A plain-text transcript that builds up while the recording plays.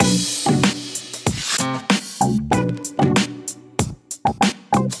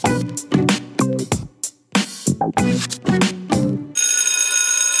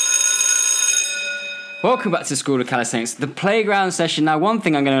Welcome back to School of Calisthenics, the playground session. Now, one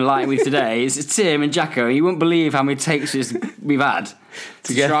thing I'm going to enlighten with today is Tim and Jacko. You wouldn't believe how many takes we've had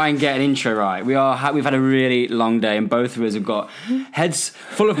to try and get an intro right. We've had a really long day, and both of us have got heads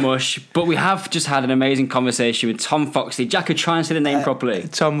full of mush. But we have just had an amazing conversation with Tom Foxley. Jacko, try and say the name properly.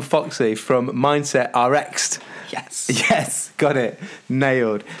 Tom Foxley from Mindset RX'd. Yes, got it,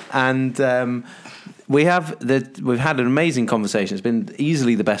 nailed. And we've had an amazing conversation. It's been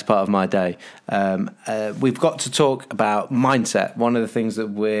easily the best part of my day. We've got to talk about mindset. One of the things that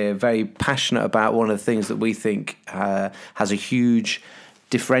we're very passionate about, one of the things that we think has a huge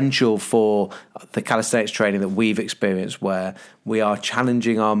differential for the calisthenics training that we've experienced, where we are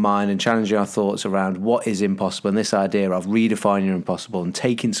challenging our mind and challenging our thoughts around what is impossible, and this idea of redefining your impossible and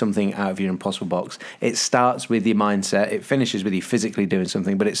taking something out of your impossible box. It starts with your mindset, it finishes with you physically doing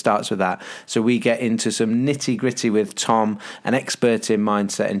something, but it starts with that. So we get into some nitty gritty with Tom, an expert in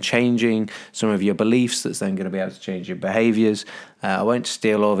mindset and changing some of your beliefs that's then going to be able to change your behaviours. I won't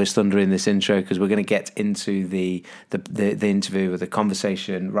steal all of his thunder in this intro because we're going to get into the interview, the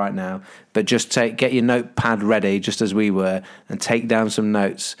conversation right now. But just get your notepad ready, just as we were, and take down some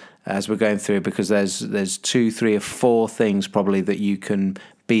notes as we're going through, because there's 2, 3, or 4 things probably that you can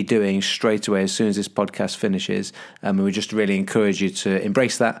be doing straight away as soon as this podcast finishes, and we just really encourage you to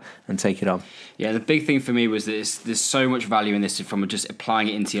embrace that and take it on. Yeah, the big thing for me was that there's so much value in this from just applying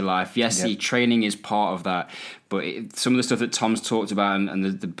it into your life. Yes, the training is part of that, but some of the stuff that Tom's talked about and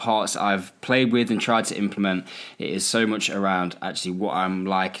the parts I've played with and tried to implement, it is so much around actually what I'm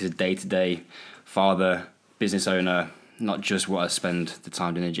like as a day-to-day father, business owner, not just what I spend the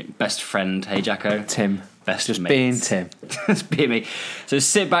time doing in the gym. Best friend, hey Jacko? Tim. Best just mates. Being Tim. Just being me. So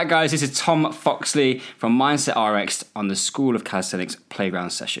sit back, guys. This is Tom Foxley from Mindset RX'd on the School of Calisthenics Playground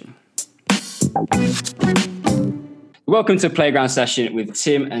Session. Welcome to Playground Session with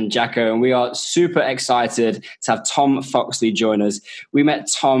Tim and Jacko, and we are super excited to have Tom Foxley join us. We met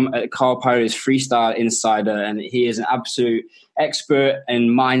Tom at Carl Pioneer's Freestyle Insider, and he is an absolute expert in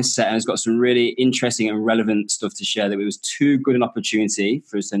mindset and has got some really interesting and relevant stuff to share that it was too good an opportunity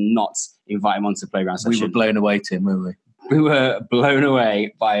for us to not invite him onto Playground Session. We were blown away, Tim, weren't we? We were blown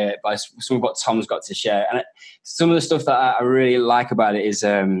away by some of what Tom's got to share. And some of the stuff that I really like about it is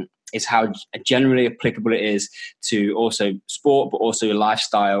how generally applicable it is to also sport, but also your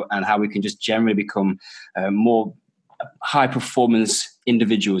lifestyle, and how we can just generally become more high performance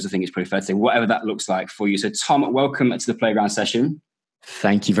individuals. I think it's pretty fair to say, whatever that looks like for you. So Tom, welcome to the Playground Session.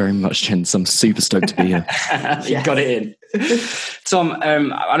 Thank you very much, gents. I'm super stoked to be here. You got it in. Tom,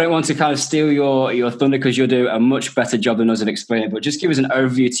 I don't want to kind of steal your thunder because you'll do a much better job than us at explaining it, but just give us an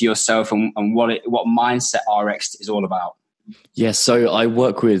overview to yourself and what Mindset RX is all about. Yes, so I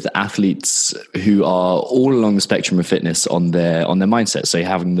work with athletes who are all along the spectrum of fitness on their mindset. So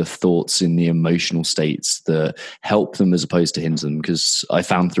having the thoughts in the emotional states that help them as opposed to hinder them. Because I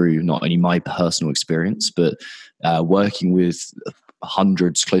found through not only my personal experience, but working with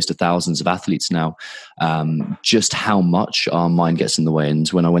hundreds, close to thousands of athletes now, just how much our mind gets in the way. And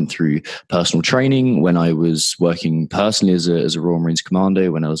when I went through personal training, when I was working personally as a Royal Marines Commando,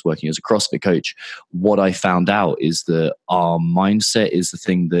 when I was working as a CrossFit coach, what I found out is that our mindset is the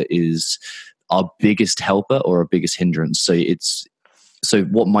thing that is our biggest helper or our biggest hindrance. So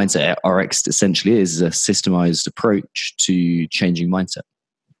what Mindset RX essentially is a systemized approach to changing mindset.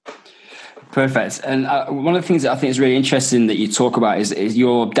 Perfect. And one of the things that I think is really interesting that you talk about is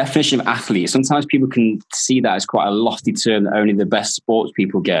your definition of athlete. Sometimes people can see that as quite a lofty term that only the best sports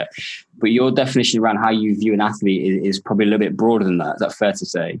people get. But your definition around how you view an athlete is probably a little bit broader than that. Is that fair to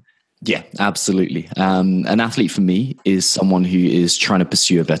say? Yeah, absolutely. An athlete for me is someone who is trying to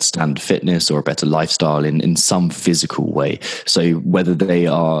pursue a better standard of fitness or a better lifestyle in some physical way. So whether they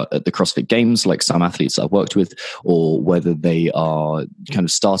are at the CrossFit Games, like some athletes I've worked with, or whether they are kind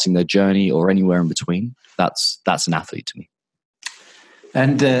of starting their journey or anywhere in between, that's an athlete to me.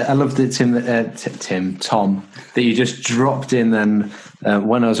 And I love that Tom, that you just dropped in then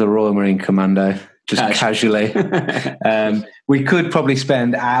when I was a Royal Marine Commando. Just casually. We could probably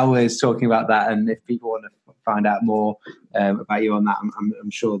spend hours talking about that, and if people want to find out more about you on that, I'm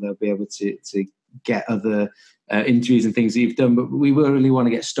sure they'll be able to get other interviews and things that you've done. But we really want to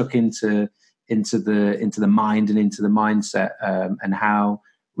get stuck into the mind and into the mindset, and how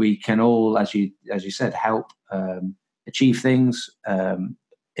we can all, as you said, help achieve things,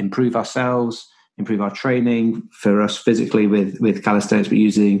 improve ourselves, improve our training for us physically with calisthenics, but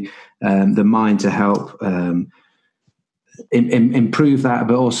using the mind to help improve that.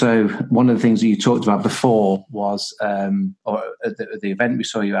 But also, one of the things that you talked about before was, or at the event we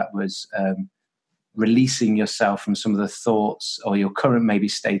saw you at, was releasing yourself from some of the thoughts or your current maybe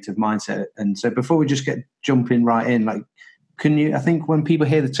state of mindset. And so before we just get jumping right in, like, can you, I think when people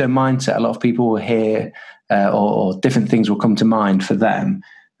hear the term mindset, a lot of people will hear or different things will come to mind for them.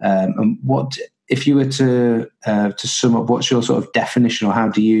 And what, if you were to sum up, what's your sort of definition, or how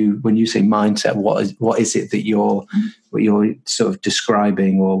do you, when you say mindset, what is it that you're sort of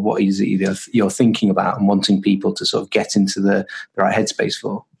describing, or what is it you're thinking about and wanting people to sort of get into the right headspace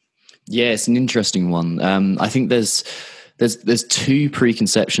for? Yeah, it's an interesting one. I think there's two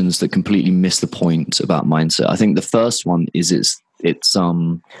preconceptions that completely miss the point about mindset. I think the first one is it's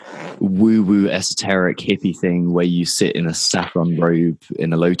woo-woo esoteric hippie thing where you sit in a saffron robe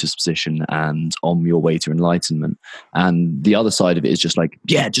in a lotus position and on your way to enlightenment. And the other side of it is just like,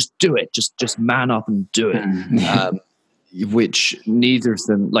 yeah, just do it. Just man up and do it. Which neither of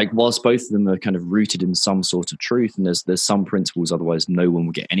them, like, whilst both of them are kind of rooted in some sort of truth, and there's some principles, otherwise no one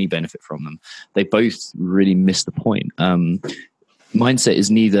will get any benefit from them, they both really miss the point. Mindset is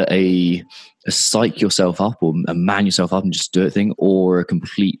neither a psych yourself up or a man yourself up and just do it thing, or a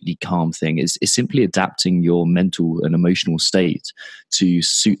completely calm thing. It's simply adapting your mental and emotional state to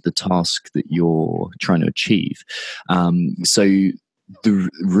suit the task that you're trying to achieve. So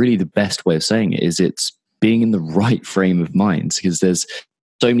the best way of saying it is it's being in the right frame of mind, because there's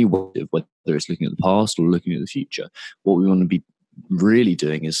so many ways, whether it's looking at the past or looking at the future. What we want to be really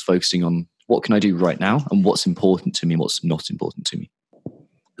doing is focusing on what can I do right now and what's important to me and what's not important to me.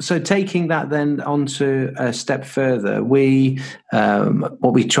 So taking that then onto a step further, our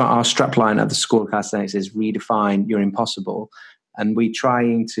strapline at the School of Calisthenics is redefine your impossible. And we're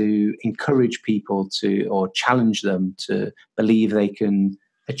trying to encourage people or challenge them to believe they can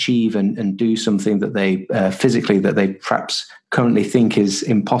achieve and do something that they physically that they perhaps currently think is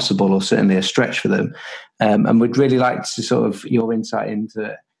impossible, or certainly a stretch for them. And we'd really like to sort of your insight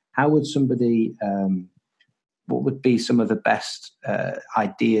into how would somebody, what would be some of the best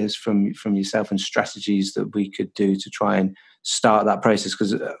ideas from yourself and strategies that we could do to try and start that process?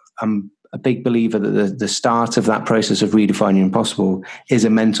 Because I'm a big believer that the start of that process of redefining impossible is a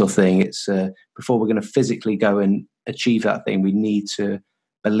mental thing. It's before we're going to physically go and achieve that thing, we need to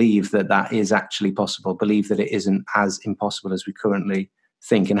believe that is actually possible, believe that it isn't as impossible as we currently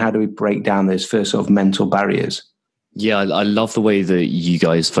think. And how do we break down those first sort of mental barriers? Yeah, I love the way that you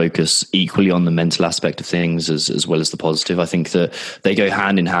guys focus equally on the mental aspect of things as well as the positive. I think that they go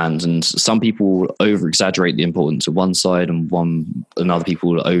hand in hand, and some people over exaggerate the importance of one side, and other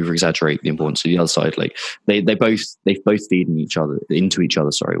people over exaggerate the importance of the other side. Like they both feed into each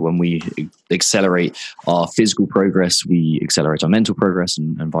other. Sorry, when we accelerate our physical progress, we accelerate our mental progress,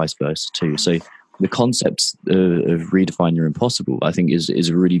 and vice versa too. So the concept of redefine your impossible, I think, is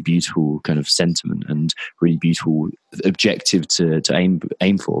a really beautiful kind of sentiment and really beautiful objective to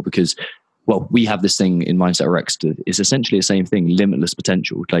aim for, because, well, we have this thing in Mindset RX'd. It's essentially the same thing, limitless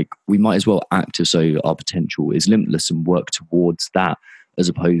potential. Like, we might as well act as though our potential is limitless and work towards that, as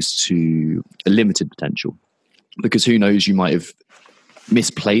opposed to a limited potential. Because who knows, you might have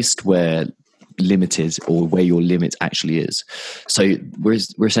misplaced where limited or where your limit actually is. So we're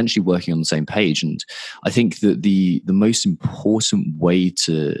essentially working on the same page. And I think that the most important way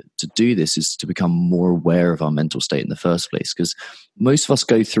to do this is to become more aware of our mental state in the first place, because most of us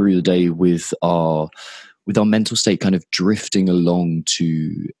go through the day with our mental state kind of drifting along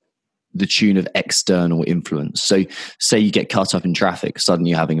to the tune of external influence. So say you get cut up in traffic,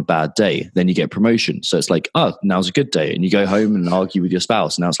 suddenly you're having a bad day, then you get promotion. So it's like, oh, now's a good day. And you go home and argue with your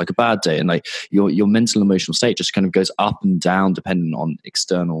spouse, and now it's like a bad day. And like your mental emotional state just kind of goes up and down depending on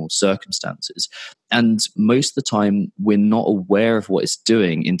external circumstances. And most of the time we're not aware of what it's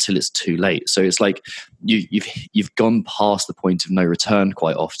doing until it's too late. So it's like you've gone past the point of no return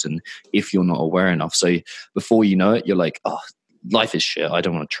quite often if you're not aware enough. So before you know it, you're like, oh, life is shit. I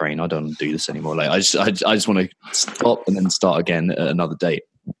don't want to train. I don't want to do this anymore. Like I just want to stop and then start again at another date.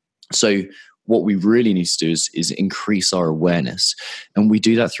 So what we really need to do is increase our awareness. And we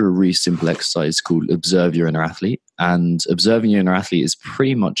do that through a really simple exercise called Observe Your Inner Athlete. And observing your inner athlete is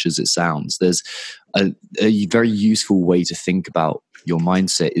pretty much as it sounds. There's a very useful way to think about your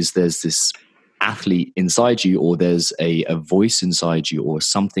mindset is there's this athlete inside you, or there's a voice inside you, or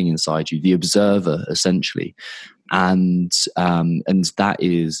something inside you, the observer essentially. And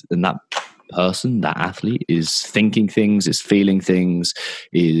that person, that athlete, is thinking things, is feeling things,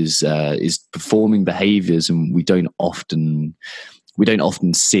 is performing behaviors, and we don't often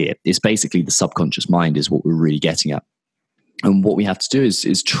see it. It's basically the subconscious mind is what we're really getting at. And what we have to do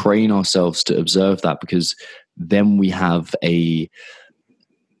is train ourselves to observe that, because then we have a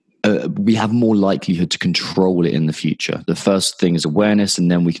we have more likelihood to control it in the future. The first thing is awareness,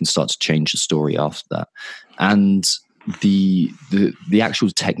 and then we can start to change the story after that. And the actual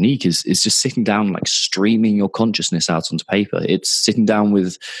technique is just sitting down, like streaming your consciousness out onto paper. It's sitting down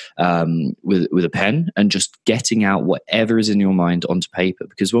with a pen and just getting out whatever is in your mind onto paper.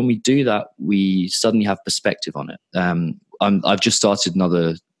 Because when we do that, we suddenly have perspective on it. I've just started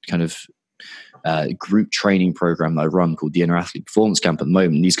another kind of group training program that I run called the Inner Athlete Performance Camp at the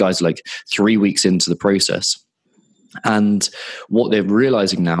moment. These guys are like 3 weeks into the process. And what they're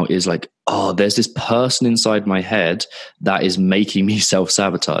realizing now is like, oh, there's this person inside my head that is making me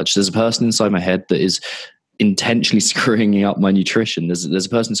self-sabotage. There's a person inside my head that is intentionally screwing up my nutrition. There's a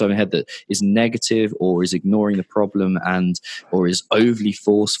person inside my head that is negative or is ignoring the problem or is overly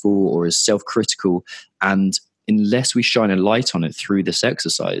forceful or is self-critical. And unless we shine a light on it through this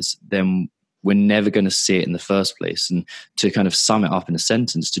exercise, then we're never going to see it in the first place. And to kind of sum it up in a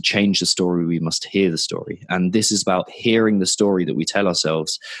sentence, to change the story, we must hear the story. And this is about hearing the story that we tell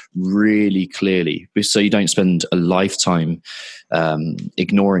ourselves really clearly, so you don't spend a lifetime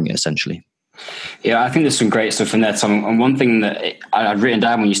ignoring it, essentially. Yeah, I think there's some great stuff in there, Tom. And one thing that I'd written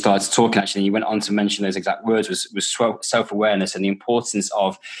down when you started talking, actually, and you went on to mention those exact words, was self-awareness and the importance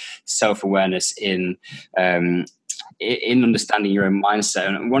of self-awareness in understanding your own mindset.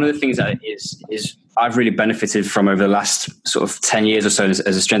 And one of the things that is I've really benefited from over the last sort of 10 years or so as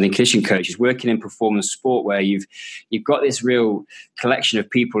a strength and conditioning coach is working in performance sport, where you've got this real collection of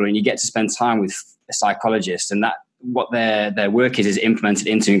people and you get to spend time with a psychologist, and that what their work is implemented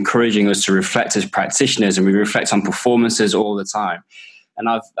into encouraging us to reflect as practitioners, and we reflect on performances all the time. And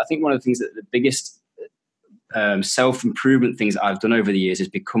I think one of the things that the biggest self-improvement things I've done over the years is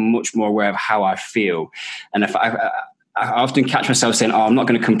become much more aware of how I feel. And if I often catch myself saying, oh, I'm not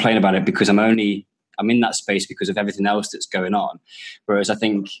going to complain about it because I'm in that space because of everything else that's going on. Whereas I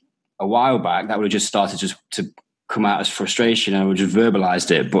think a while back that would have just started just to come out as frustration, and I would just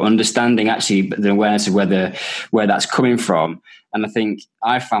verbalized it. But understanding actually the awareness of where that's coming from. And I think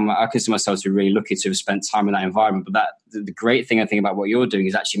I consider myself to be really lucky to have spent time in that environment. But the great thing I think about what you're doing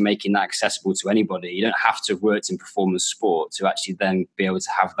is actually making that accessible to anybody. You don't have to have worked in performance sport to actually then be able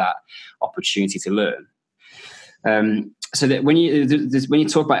to have that opportunity to learn. So that when you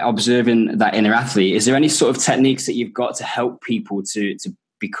talk about observing that inner athlete, is there any sort of techniques that you've got to help people to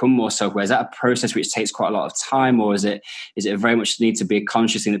become more self-aware? Is that a process which takes quite a lot of time, or is it very much need to be a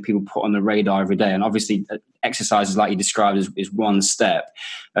conscious thing that people put on the radar every day? And obviously exercises like you described is one step,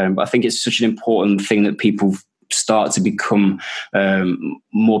 but I think it's such an important thing that people start to become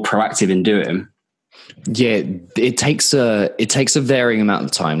more proactive in doing. Yeah, it takes a varying amount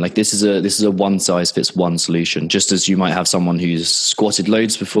of time. Like this is a one size fits one solution. Just as you might have someone who's squatted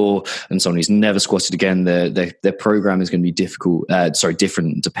loads before and someone who's never squatted again, their program is going to be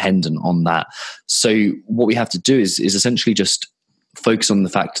different, dependent on that. So what we have to do is essentially just focus on the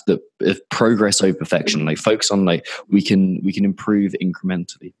fact that progress over perfection. Like focus on we can improve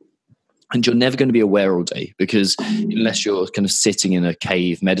incrementally. And you're never going to be aware all day, because unless you're kind of sitting in a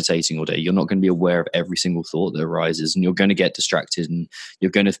cave meditating all day, you're not going to be aware of every single thought that arises, and you're going to get distracted and you're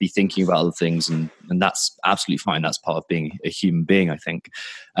going to be thinking about other things. And that's absolutely fine. That's part of being a human being, I think.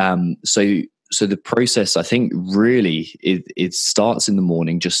 So the process, I think, really, it starts in the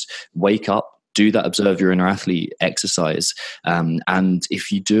morning. Just wake up, do that observe your inner athlete exercise. And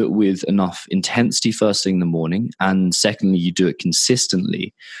if you do it with enough intensity first thing in the morning, and secondly, you do it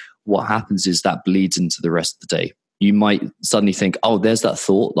consistently, what happens is that bleeds into the rest of the day. You might suddenly think, oh, there's that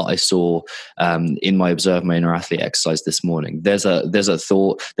thought that I saw in my observe my inner athlete exercise this morning. There's a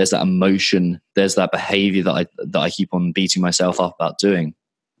thought, there's that emotion, there's that behavior that I keep on beating myself up about doing.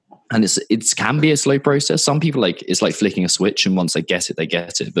 And it can be a slow process. Some people it's like flicking a switch, and once they get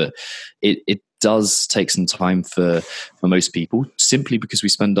it. But it does take some time for most people, simply because we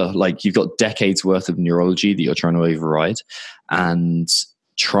spend you've got decades worth of neurology that you're trying to override, and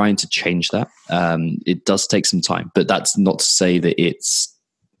trying to change that. It does take some time, but that's not to say that it's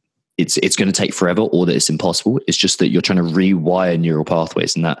going to take forever or that it's impossible. It's just that you're trying to rewire neural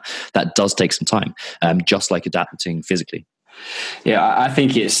pathways, and that does take some time, just like adapting physically. Yeah, I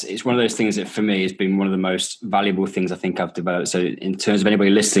think it's one of those things that for me has been one of the most valuable things I think I've developed. So in terms of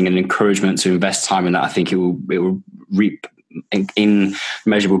anybody listening, and encouragement to invest time in that, I think it will reap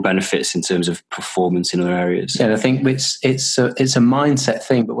immeasurable benefits in terms of performance in other areas. Yeah, I think it's a mindset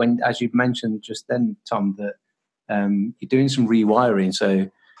thing. But when, as you mentioned just then, Tom, that you're doing some rewiring,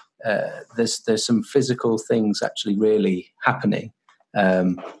 so there's some physical things actually really happening,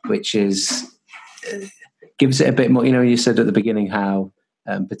 which is gives it a bit more. You know, you said at the beginning how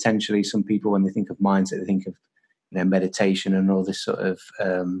potentially some people, when they think of mindset, they think of meditation and all this sort of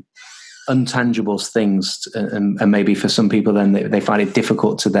untangible things, and maybe for some people then they find it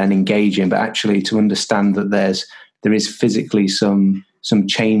difficult to then engage in, but actually to understand that there is physically some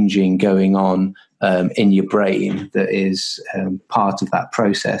changing going on in your brain that is part of that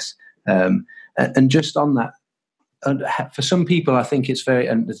process. And just on that, for some people, I think it's very,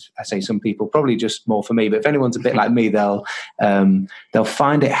 and I say some people, probably just more for me, but if anyone's a bit like me, they'll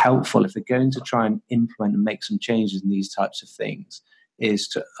find it helpful if they're going to try and implement and make some changes in these types of things, is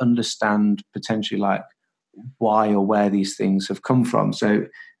to understand potentially like why or where these things have come from. So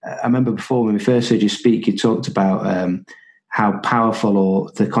I remember before when we first heard you speak, you talked about how powerful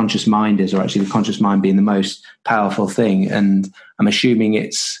or the conscious mind is, or actually the conscious mind being the most powerful thing. And I'm assuming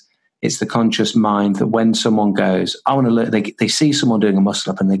it's the conscious mind that when someone goes, I want to learn, they see someone doing a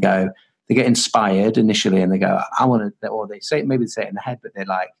muscle up and they get inspired initially and they go, I want to, or they say it in the head, but they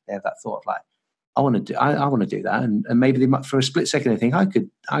have that thought of like, I want to do that. And maybe they might, for a split second, they think I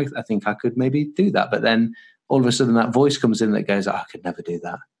think I could maybe do that. But then all of a sudden that voice comes in that goes, I could never do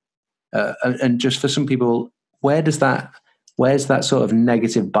that. And just for some people, where's that sort of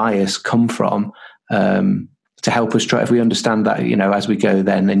negative bias come from? To help us try, if we understand that, as we go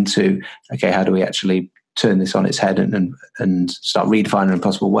then into, okay, how do we actually turn this on its head and start redefining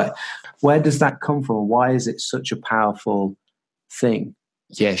impossible? Where does that come from? Why is it such a powerful thing?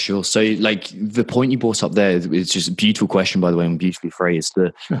 Yeah, sure. So like the point you brought up there is just a beautiful question, by the way, and beautifully phrased.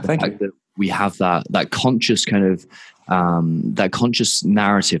 The fact that we have that conscious kind of that conscious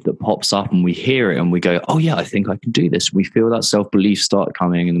narrative that pops up and we hear it and we go, oh yeah, I think I can do this. We feel that self-belief start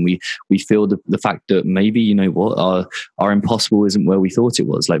coming, and we feel the fact that maybe, what, our impossible isn't where we thought it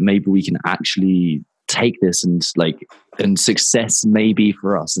was. Like maybe we can actually take this and success may be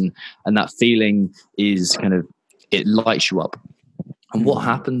for us. And that feeling is kind of, it lights you up. And what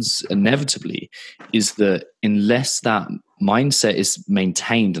happens inevitably is that unless that mindset is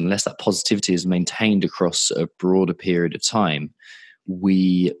maintained, unless that positivity is maintained across a broader period of time,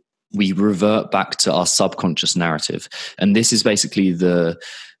 we revert back to our subconscious narrative. And this is basically the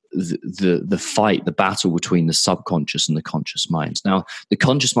fight, the battle between the subconscious and the conscious mind. Now, the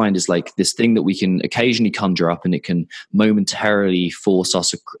conscious mind is like this thing that we can occasionally conjure up, and it can momentarily force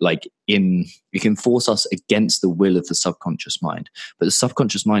us, it can force us against the will of the subconscious mind. But the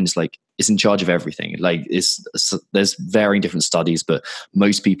subconscious mind is it's in charge of everything. There's varying different studies, but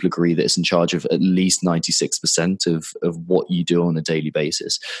most people agree that it's in charge of at least 96% of what you do on a daily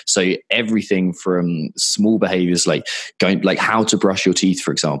basis. So everything from small behaviors like how to brush your teeth,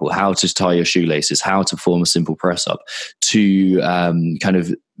 for example, how to tie your shoelaces, how to perform a simple press up, to kind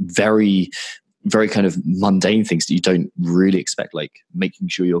of very kind of mundane things that you don't really expect, like making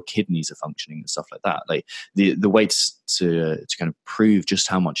sure your kidneys are functioning and stuff like that. Like the way to kind of prove just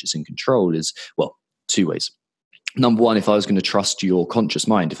how much it's in control is, well, two ways. Number one, if I was going to trust your conscious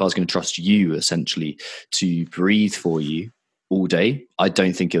mind, if I was going to trust you essentially to breathe for you all day, I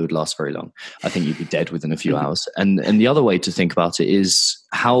don't think it would last very long. I think you'd be dead within a few hours. And the other way to think about it is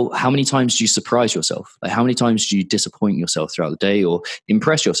how many times do you surprise yourself? Like how many times do you disappoint yourself throughout the day or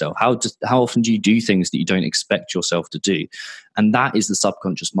impress yourself? How often do you do things that you don't expect yourself to do? And that is the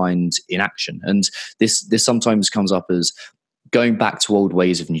subconscious mind in action. And this sometimes comes up as going back to old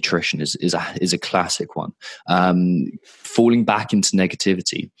ways of nutrition is a classic one. Falling back into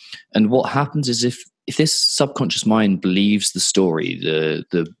negativity. And what happens is if this subconscious mind believes the story,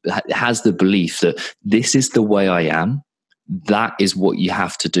 has the belief that this is the way I am, that is what you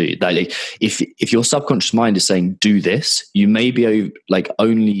have to do. Like if your subconscious mind is saying do this, you may be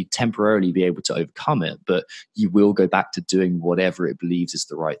only temporarily be able to overcome it, but you will go back to doing whatever it believes is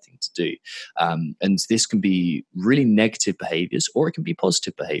the right thing to do. And this can be really negative behaviors, or it can be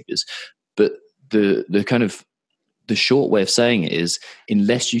positive behaviors. But the kind of the short way of saying it is,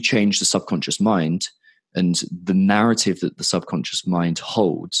 unless you change the subconscious mind and the narrative that the subconscious mind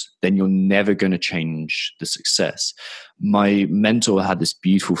holds, then you're never going to change the success. My mentor had this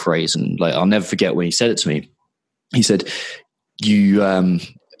beautiful phrase, and I'll never forget when he said it to me. He said, "You,"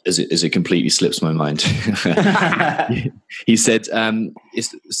 as it completely slips my mind. He said,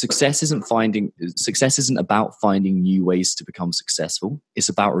 "Success isn't about finding new ways to become successful. It's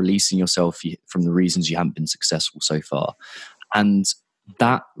about releasing yourself from the reasons you haven't been successful so far." And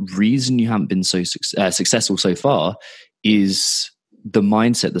that reason you haven't been so successful so far is the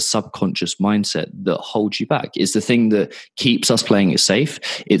mindset, the subconscious mindset that holds you back. It's the thing that keeps us playing it safe.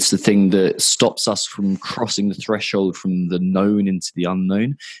 It's the thing that stops us from crossing the threshold from the known into the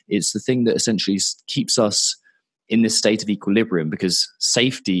unknown. It's the thing that essentially keeps us in this state of equilibrium, because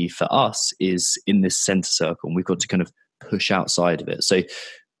safety for us is in this center circle, and we've got to kind of push outside of it. So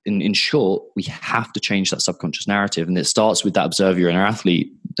in short, we have to change that subconscious narrative. And it starts with that observer your inner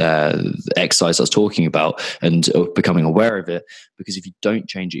athlete exercise I was talking about, and becoming aware of it. Because if you don't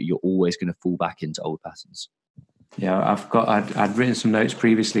change it, you're always going to fall back into old patterns. Yeah, I'd written some notes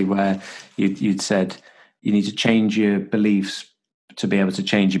previously where you'd said you need to change your beliefs to be able to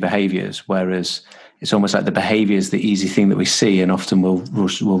change your behaviors, whereas it's almost like the behavior is the easy thing that we see, and often we'll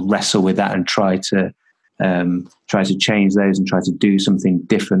wrestle with that and try to change those and try to do something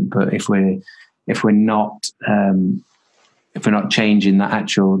different. But if we're not changing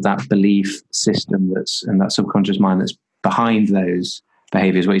that belief system and that subconscious mind that's behind those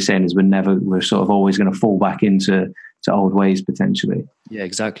behaviors, what you're saying is we're sort of always going to fall back into old ways potentially. Yeah,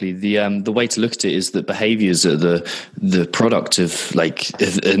 exactly. The way to look at it is that behaviors are the product of like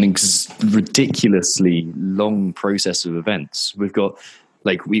an ridiculously long process of events. We've got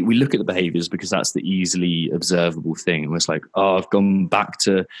like we look at the behaviors because that's the easily observable thing. And it's like, oh, I've gone back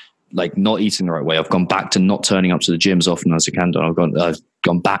to like not eating the right way. I've gone back to not turning up to the gym as often as I can. I've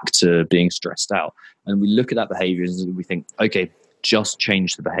gone back to being stressed out. And we look at that behavior and we think, okay, just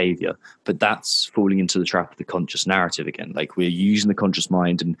change the behavior. But that's falling into the trap of the conscious narrative again. Like we're using the conscious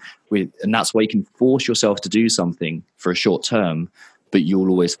mind, and that's why you can force yourself to do something for a short term, but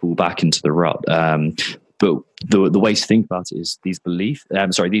you'll always fall back into the rut. But the way to think about it is these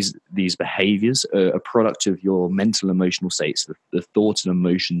behaviors are a product of your mental, emotional states, the thoughts and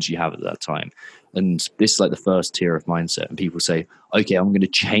emotions you have at that time. And this is like the first tier of mindset. And people say, okay, I'm going to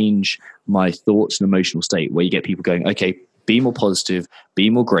change my thoughts and emotional state, where you get people going, okay, be more positive, be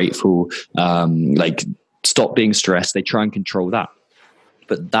more grateful, like stop being stressed. They try and control that.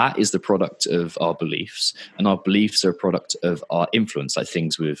 But that is the product of our beliefs, and our beliefs are a product of our influence, like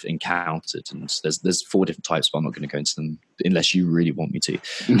things we've encountered. And there's 4 different types, but I'm not going to go into them unless you really want me to.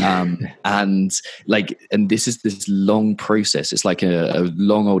 And this is this long process. It's like a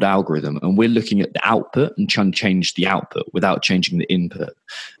long old algorithm, and we're looking at the output and trying to change the output without changing the input.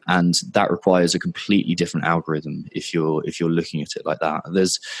 And that requires a completely different algorithm if you're looking at it like that.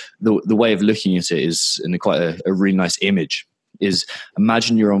 There's the way of looking at it is in quite a really nice image. Is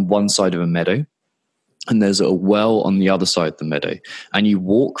imagine you're on one side of a meadow and there's a well on the other side of the meadow, and you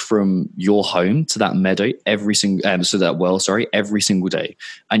walk from your home to that meadow every single day,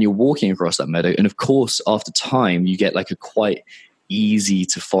 and you're walking across that meadow. And of course, after time, you get like a quite easy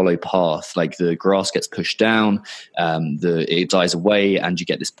to follow path. Like the grass gets pushed down, it dies away, and you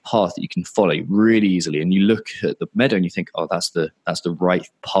get this path that you can follow really easily. And you look at the meadow and you think, oh, that's the right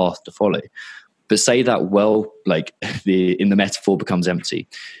path to follow. But say that well, like in the metaphor, becomes empty,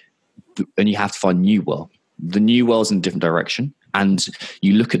 and you have to find a new well. The new well's in a different direction, and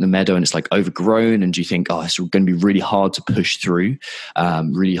you look at the meadow and it's like overgrown, and you think, oh, it's going to be really hard to push through,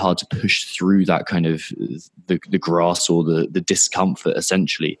 that kind of the grass or the discomfort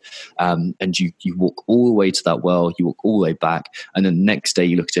essentially. And you walk all the way to that well, you walk all the way back, and then the next day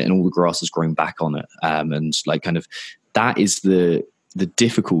you look at it and all the grass has grown back on it. And like kind of that is the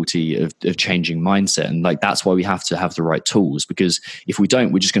difficulty of changing mindset. And like that's why we have to have the right tools, because if we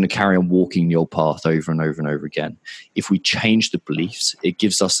don't, we're just going to carry on walking the old path over and over and over again. If we change the beliefs, it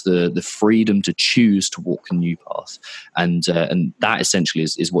gives us the freedom to choose to walk a new path, and that essentially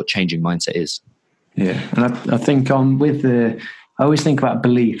is what changing mindset is. Yeah, and I think I always think about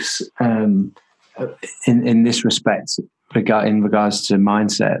beliefs in this respect, in regards to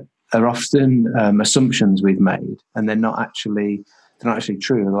mindset, are often assumptions we've made, and they're not actually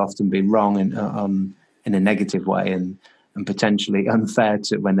true. They'll often be wrong in a negative way, and potentially unfair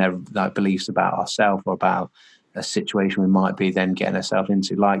to when they're like beliefs about ourselves or about a situation we might be then getting ourselves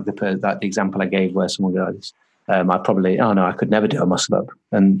into. Like the example I gave where someone goes, I could never do a muscle up,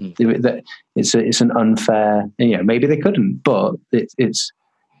 and it's an unfair. Maybe they couldn't, but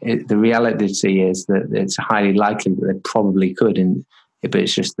the reality is that it's highly likely that they probably could, but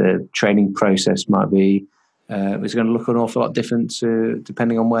it's just the training process might be. It's going to look an awful lot different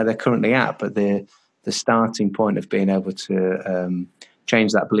depending on where they're currently at. But the starting point of being able to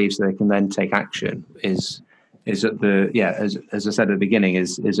change that belief so they can then take action is at as I said at the beginning,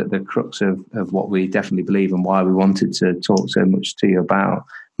 is at the crux of what we definitely believe and why we wanted to talk so much to you about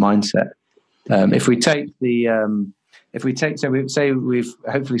mindset. If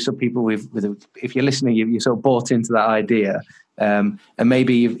hopefully some people if you're listening, you sort of bought into that idea. And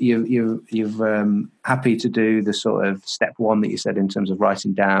maybe you've happy to do the sort of step 1 that you said in terms of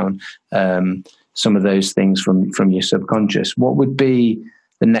writing down some of those things from your subconscious. What would be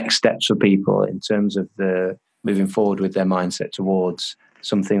the next steps for people in terms of the moving forward with their mindset towards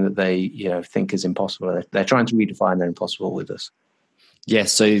something that they think is impossible? They're trying to redefine their impossible with us. Yeah,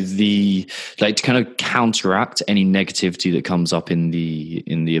 so to kind of counteract any negativity that comes up in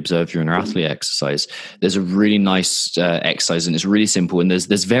the observe your inner athlete exercise, there's a really nice exercise, and it's really simple. And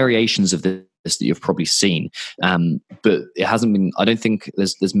there's variations of this that you've probably seen, but it hasn't been. I don't think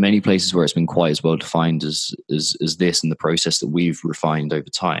there's many places where it's been quite as well defined as this, and the process that we've refined over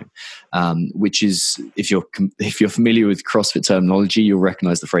time. Which is, if you're familiar with CrossFit terminology, you'll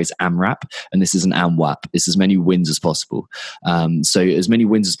recognize the phrase AMRAP, and this is an AMWAP. It's as many wins as possible. So as many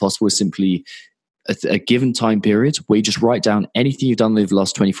wins as possible is simply a given time period where you just write down anything you've done over the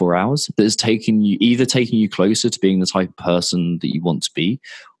last 24 hours that has taken you closer to being the type of person that you want to be,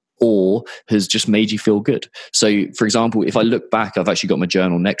 or has just made you feel good. So, for example, if I look back, I've actually got my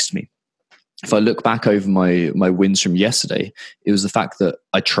journal next to me. If I look back over my wins from yesterday, it was the fact that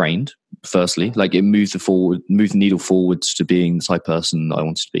I trained, firstly, like it moved the needle forwards to being the type of person that I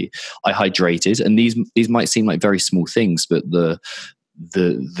wanted to be. I hydrated, and these might seem like very small things, but the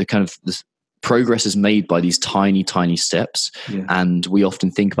kind of the progress is made by these tiny steps. Yeah. And we often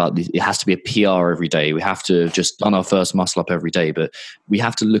think about this, it has to be a PR every day. We have to just done our first muscle up every day, but we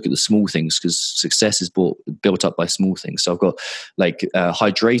have to look at the small things, because success is built up by small things. So I've got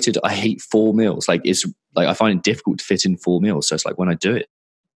hydrated. I hate 4 meals. I find it difficult to fit in 4 meals. So it's like when I do it,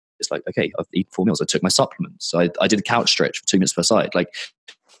 it's like, okay, I've eaten 4 meals. I took my supplements. I did a couch stretch for 2 minutes per side. Like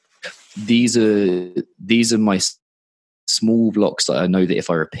these are my small blocks that I know that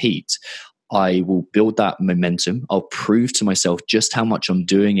if I repeat, I will build that momentum. I'll prove to myself just how much I'm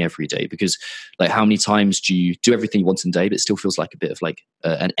doing every day, because how many times do you do everything you want in a day, but it still feels like a bit of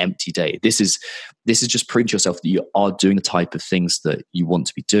an empty day. This is just proving to yourself that you are doing the type of things that you want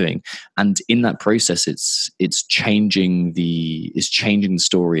to be doing. And in that process, it's changing the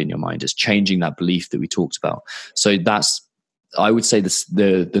story in your mind. It's changing that belief that we talked about. So I would say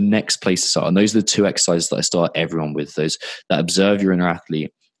the next place to start. And those are the 2 exercises that I start everyone with, those that observe your inner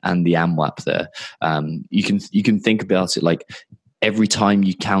athlete and the AMWAP there. You can think about it like every time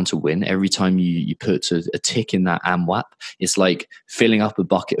you count a win, every time you put a tick in that AMWAP, it's like filling up a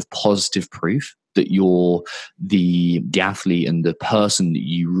bucket of positive proof that you're the athlete and the person that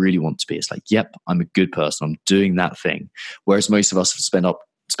you really want to be. It's like, yep, I'm a good person. I'm doing that thing. Whereas most of us spend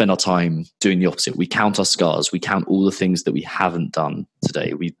our time doing the opposite. We count our scars. We count all the things that we haven't done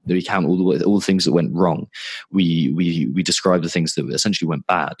today. We count all the things that went wrong. We describe the things that essentially went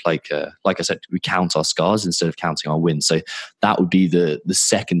bad. Like I said, we count our scars instead of counting our wins. So that would be the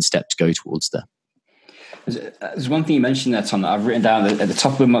second step to go towards there. There's one thing you mentioned there, Tom, that I've written down at the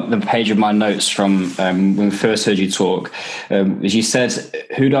top of the page of my notes from when we first heard you talk. As you said,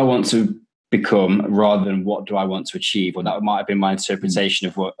 who do I want to become rather than what do I want to achieve? Or that might have been my interpretation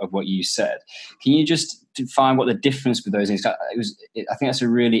of what you said. Can you just define what the difference with those things? I think that's a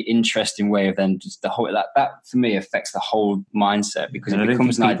really interesting way of then just the whole that for me affects the whole mindset, because it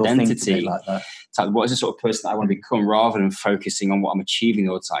becomes an identity. Like that. It's like, what is the sort of person that I want to become, rather than focusing on what I'm achieving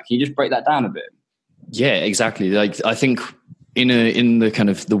all the time? Can you just break that down a bit? Yeah, exactly. Like I think in the kind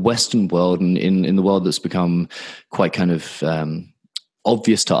of the Western world, and in the world that's become quite kind of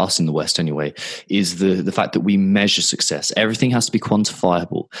obvious to us in the West anyway, is the fact that we measure success. Everything has to be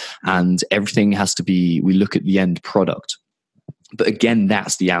quantifiable, and everything has to be, we look at the end product. But again,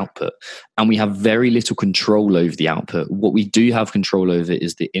 that's the output, and we have very little control over the output. What we do have control over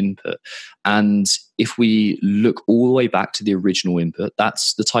is the input. And if we look all the way back to the original input,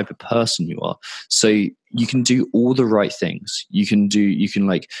 that's the type of person you are. So you can do all the right things. You can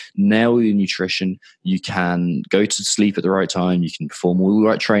like nail your nutrition. You can go to sleep at the right time. You can perform all the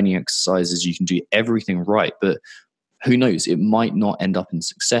right training exercises. You can do everything right. But who knows? It might not end up in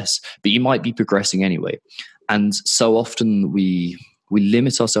success, but you might be progressing anyway. And so often we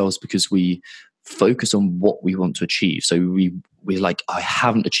limit ourselves because we focus on what we want to achieve. So we're like, I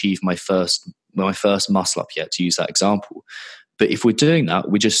haven't achieved my first muscle up yet, to use that example. But if we're doing that,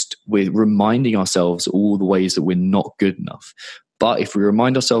 we're reminding ourselves all the ways that we're not good enough. But if we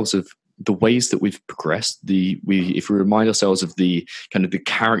remind ourselves of the ways that we've progressed, if we remind ourselves of the kind of the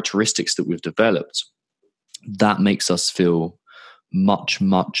characteristics that we've developed, that makes us feel much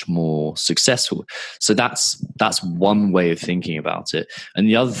more successful. So that's one way of thinking about it. And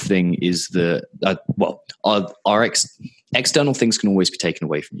the other thing is that our external things can always be taken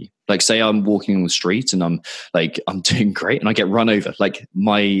away from you. Like, say I'm walking on the street and I'm doing great and I get run over, like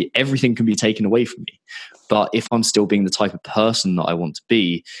everything can be taken away from me. But if I'm still being the type of person that I want to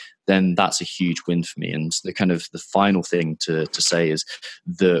be, then that's a huge win for me. And the final thing to say is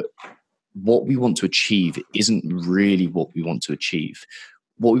that what we want to achieve isn't really what we want to achieve.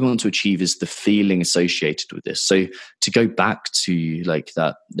 What we want to achieve is the feeling associated with this. So to go back to like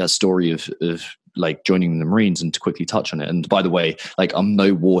that story of like joining the Marines, and to quickly touch on it. And by the way, like, I'm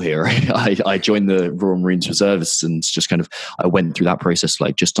no war hero. I joined the Royal Marines Reservists, and just kind of, I went through that process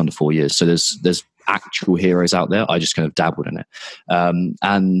like just under 4 years. So there's actual heroes out there. I just kind of dabbled in it.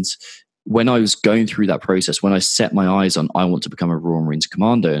 And when I was going through that process, when I set my eyes on, I want to become a Royal Marines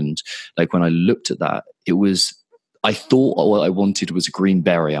Commando, and like when I looked at that, I thought what I wanted was a green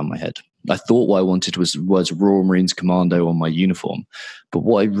beret on my head. I thought what I wanted was Royal Marines Commando on my uniform. But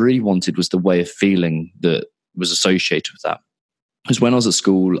what I really wanted was the way of feeling that was associated with that. Because when I was at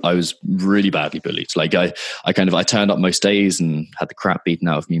school, I was really badly bullied. Like I turned up most days and had the crap beaten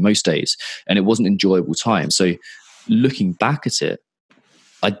out of me most days, and it wasn't an enjoyable time. So looking back at it,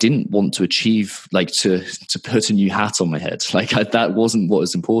 I didn't want to achieve, like, to put a new hat on my head. Like, that wasn't what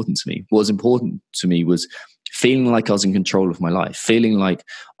was important to me. What was important to me was feeling like I was in control of my life, feeling like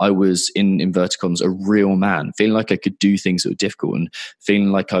I was, in inverted commas, a real man, feeling like I could do things that were difficult, and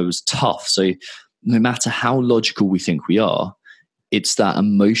feeling like I was tough. So no matter how logical we think we are, it's that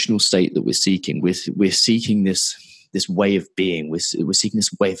emotional state that we're seeking. We're seeking this way of being. We're seeking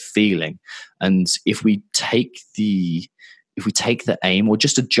this way of feeling. And if we take the aim, or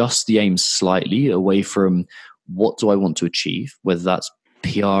just adjust the aim slightly away from what do I want to achieve, whether that's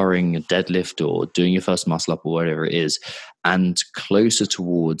PRing a deadlift or doing your first muscle up or whatever it is, and closer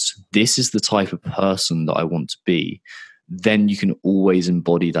towards, this is the type of person that I want to be, then you can always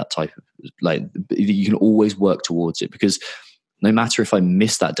embody that type of, like, you can always work towards it. Because no matter if I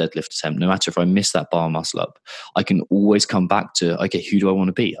miss that deadlift attempt, no matter if I miss that bar muscle up, I can always come back to, okay, who do I want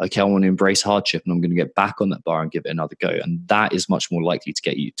to be? Okay, I want to embrace hardship, and I'm going to get back on that bar and give it another go. And that is much more likely to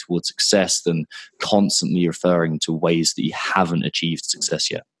get you towards success than constantly referring to ways that you haven't achieved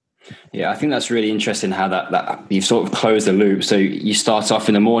success yet. Yeah, I think that's really interesting how that you've sort of closed the loop. So you start off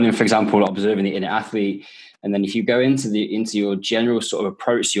in the morning, for example, observing the inner athlete. And then if you go into your general sort of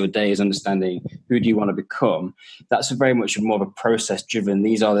approach to your day is understanding who do you want to become, that's very much more of a process driven.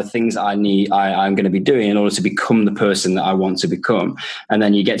 These are the things I'm going to be doing in order to become the person that I want to become. And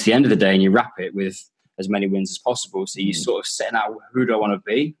then you get to the end of the day and you wrap it with as many wins as possible. So you sort of setting out, who do I want to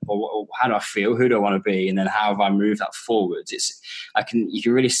be, or how do I feel, who do I want to be, and then how have I moved that forwards. You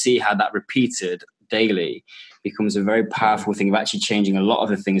can really see how that repeated daily becomes a very powerful thing of actually changing a lot of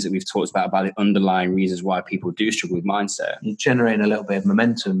the things that we've talked about the underlying reasons why people do struggle with mindset. You're generating a little bit of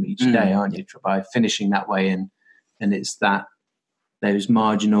momentum each day, aren't you, by finishing that way? And it's that those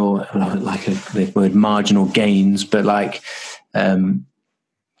marginal, like the word marginal gains, but like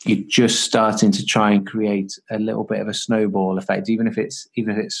you're just starting to try and create a little bit of a snowball effect, even if it's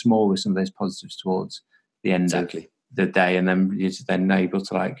small, with some of those positives towards the end of the day, and then you're then able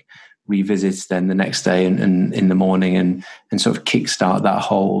to like revisit then the next day and in the morning and sort of kickstart that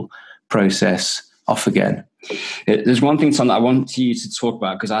whole process off again. There's one thing, Tom, that I want you to talk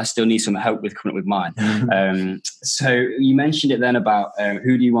about, because I still need some help with coming up with mine. So you mentioned it then about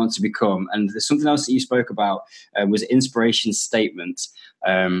who do you want to become, and there's something else that you spoke about was inspiration statement,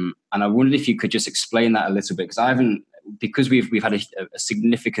 and I wondered if you could just explain that a little bit, because we've had a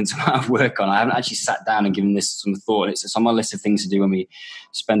significant amount of work on. I haven't actually sat down and given this some thought. It's on my list of things to do when we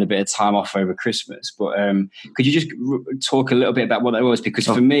spend a bit of time off over Christmas. But could you just talk a little bit about what that was? Because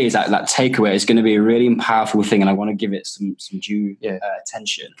for me, is that takeaway is going to be a really powerful thing, and I want to give it some due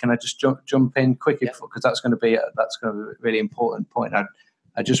attention. Can I just jump in quickly, because that's going to be a really important point.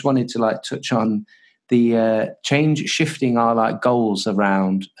 I just wanted to touch on the shifting our goals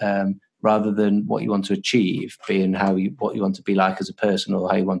around. Rather than what you want to achieve being what you want to be like as a person, or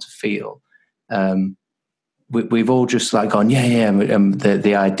how you want to feel. We've all just gone,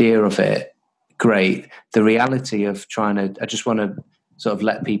 the idea of it, great. The reality of I just want to sort of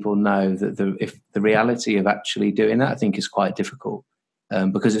let people know that the reality of actually doing that, I think, is quite difficult,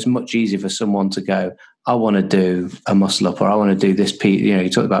 because it's much easier for someone to go, I want to do a muscle up, or I want to do this. You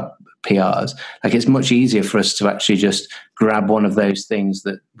talk about PRs. It's much easier for us to actually just grab one of those things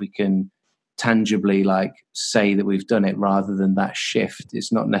that we can tangibly say that we've done it, rather than that shift.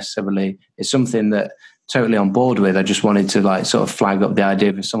 It's not necessarily, it's something that totally on board with. I just wanted to sort of flag up the idea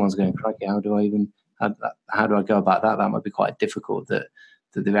of, if someone's going, crikey, how do I go about that? That might be quite difficult. That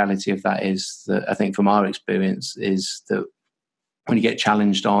the reality of that is that, I think from our experience, is that when you get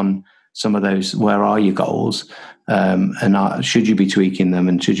challenged on some of those, where are your goals, and should you be tweaking them,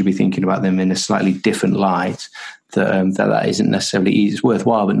 and should you be thinking about them in a slightly different light, that isn't necessarily easy. It's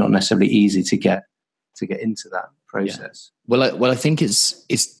worthwhile, but not necessarily easy to get into that process. Yeah. Well, I think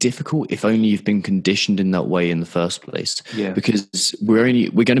it's difficult if only you've been conditioned in that way in the first place. Yeah. Because we're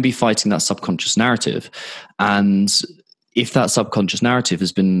going to be fighting that subconscious narrative, and if that subconscious narrative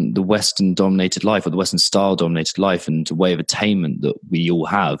has been the Western dominated life or the Western style dominated life and way of attainment that we all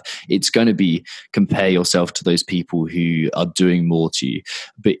have, it's going to be compare yourself to those people who are doing more to you.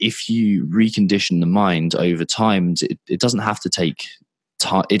 But if you recondition the mind over time, it doesn't have to take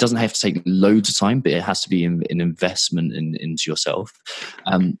time. It doesn't have to take loads of time, but it has to be an investment into yourself.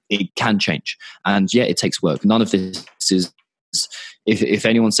 It can change. And yeah, it takes work. None of this is, if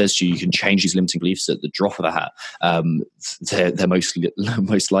anyone says to you, you can change these limiting beliefs at the drop of a hat, they're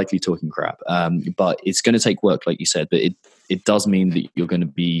most likely talking crap. But it's going to take work, like you said. But it does mean that you're going to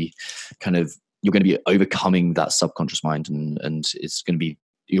be overcoming that subconscious mind, and it's going to be,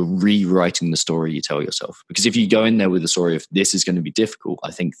 you're rewriting the story you tell yourself. Because if you go in there with the story of this is going to be difficult,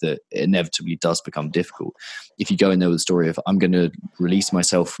 I think that it inevitably does become difficult. If you go in there with the story of I'm going to release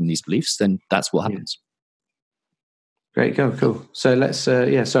myself from these beliefs, then that's what happens. Great, cool. So let's,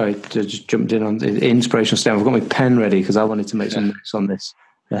 sorry, I just jumped in on the inspirational statement. I've got my pen ready because I wanted to make some notes on this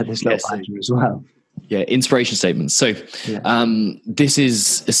little item as well. Yeah, inspiration statements. So this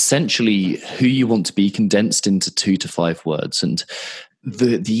is essentially who you want to be condensed into 2 to 5 words. And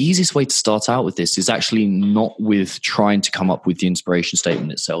the easiest way to start out with this is actually not with trying to come up with the inspiration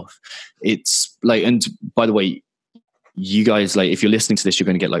statement itself. It's like, and by the way, you guys, like, if you're listening to this, you're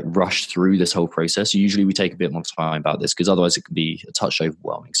going to get like rushed through this whole process. Usually we take a bit more time about this because otherwise it can be a touch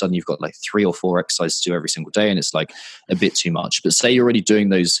overwhelming. Suddenly you've got like 3 or 4 exercises to do every single day and it's like a bit too much. But say you're already doing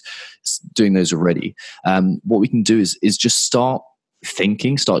those already. What we can do is just start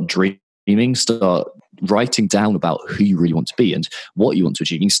thinking, start dreaming, start writing down about who you really want to be and what you want to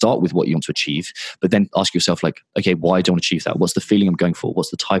achieve. You can start with what you want to achieve, but then ask yourself, like, okay, why do I want to achieve that? What's the feeling I'm going for?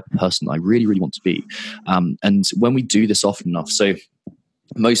 What's the type of person I really, really want to be? And when we do this often enough, so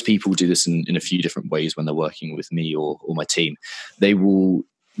most people do this in a few different ways when they're working with me or my team. They will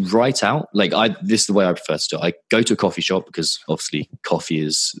write out, like, this is the way I prefer to do it. I go to a coffee shop because obviously coffee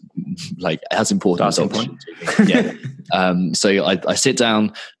is like as important as oxygen. Yeah. So I sit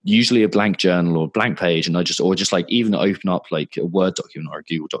down, usually a blank journal or a blank page, and I just like even open up like a Word document or a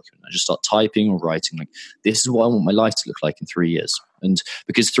Google document. I just start typing or writing like, this is what I want my life to look like in 3 years. And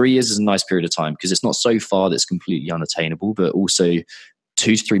because 3 years is a nice period of time, because it's not so far that's completely unattainable, but also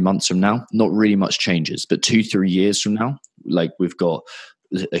 2 to 3 months from now, not really much changes, but 2 to 3 years from now, like we've got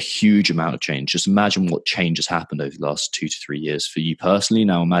a huge amount of change. Just imagine what change has happened over the last 2 to 3 years for you personally.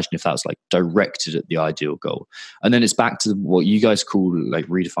 Now imagine if that's like directed at the ideal goal. And then it's back to what you guys call like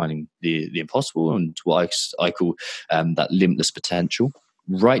redefining the impossible, and what I call that limitless potential.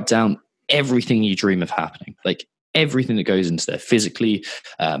 Write down everything you dream of happening, like everything that goes into there, physically,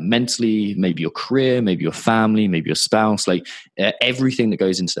 mentally, maybe your career, maybe your family, maybe your spouse, like everything that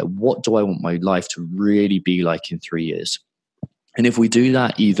goes into there. What do I want my life to really be like in 3 years? And if we do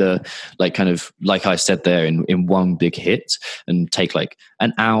that, either like kind of like I said there in one big hit, and take like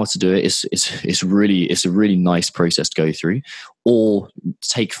an hour to do it, it's a really nice process to go through, or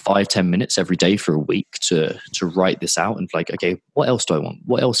take 5-10 minutes every day for a week to write this out and like, okay, what else do I want?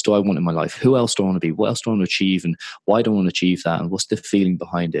 What else do I want in my life? Who else do I want to be? What else do I want to achieve? And why do I want to achieve that? And what's the feeling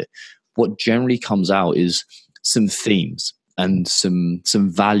behind it? What generally comes out is some themes and some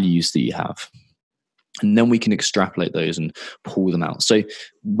values that you have. And then we can extrapolate those and pull them out. So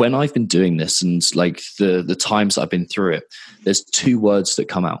when I've been doing this, and like the times that I've been through it, there's 2 words that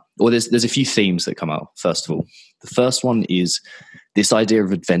come out, or there's a few themes that come out. First of all, the first one is this idea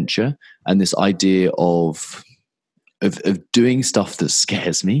of adventure, and this idea of doing stuff that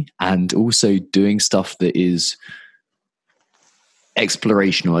scares me, and also doing stuff that is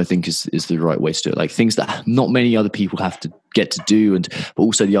explorational, I think is the right way to do it. Like things that not many other people have to get to do, but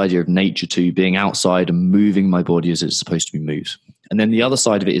also the idea of nature too, being outside and moving my body as it's supposed to be moved. And then the other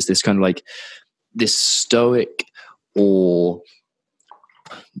side of it is this kind of like this stoic, or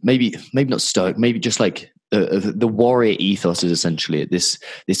maybe not stoic, maybe just like the warrior ethos is essentially this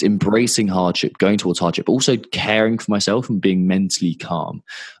embracing hardship, going towards hardship, but also caring for myself and being mentally calm.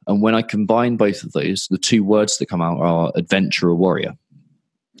 And when I combine both of those, the 2 words that come out are adventure or warrior.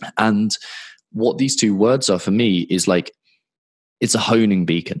 And what these 2 words are for me is like, it's a honing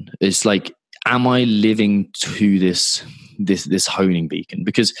beacon. It's like, am I living to this honing beacon?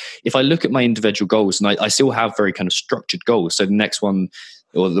 Because if I look at my individual goals, and I still have very kind of structured goals. So the next one,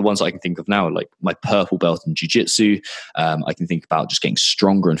 or the ones I can think of now, are like my purple belt in jiu-jitsu. I can think about just getting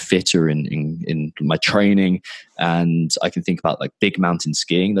stronger and fitter in my training. And I can think about like big mountain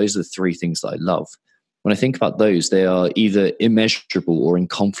skiing. Those are the 3 things that I love. When I think about those, they are either immeasurable or in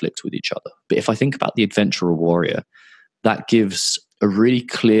conflict with each other. But if I think about the adventurer warrior, that gives a really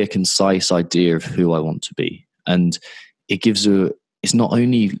clear, concise idea of who I want to be. And it gives a it's not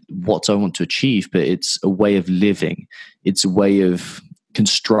only what I want to achieve, but it's a way of living. It's a way of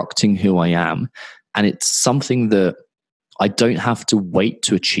constructing who I am. And it's something that I don't have to wait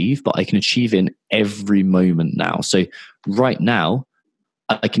to achieve, but I can achieve in every moment now. So right now,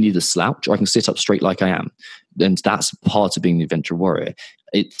 I can either slouch or I can sit up straight like I am. And that's part of being the adventure warrior.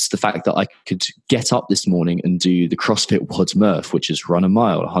 It's the fact that I could get up this morning and do the CrossFit WOD Murph, which is run a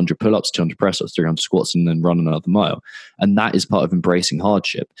mile, 100 pull-ups, 200 press-ups, 300 squats, and then run another mile. And that is part of embracing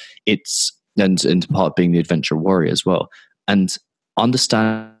hardship. It's and part of being the adventure warrior as well. And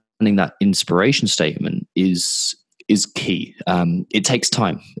understanding that inspiration statement is key. It takes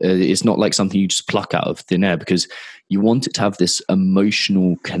time. It's not like something you just pluck out of thin air, because you want it to have this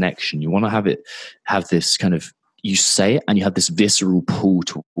emotional connection. You want to have this kind of, you say it and you have this visceral pull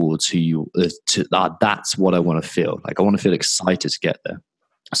towards who you that's what I want to feel. Like, I want to feel excited to get there.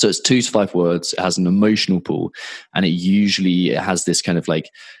 So it's 2 to 5 words. It has an emotional pull, and it has this kind of like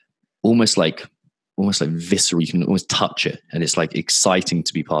almost like visceral. You can almost touch it, and it's like exciting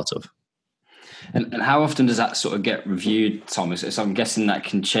to be part of. And how often does that sort of get reviewed, Thomas? So I'm guessing that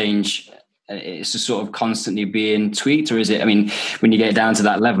can change. It's just sort of constantly being tweaked, or is it? I mean, when you get down to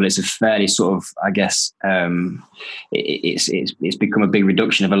that level, it's a fairly sort of, I guess, it's become a big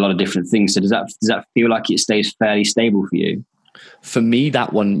reduction of a lot of different things. So does that feel like it stays fairly stable for you? For me,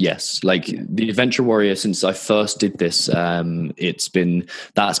 that one, yes. Like the Adventure Warrior, since I first did this, that's been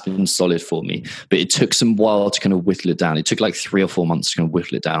solid for me. But it took some while to kind of whittle it down. It took like 3 or 4 months to kind of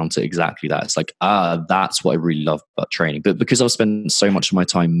whittle it down to exactly that. It's like, that's what I really love about training. But because I've spent so much of my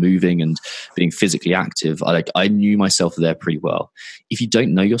time moving and being physically active, I knew myself there pretty well. If you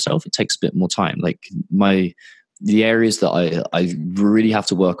don't know yourself, it takes a bit more time. Like the areas that I really have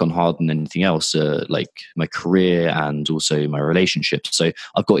to work on harder than anything else are like my career and also my relationships. So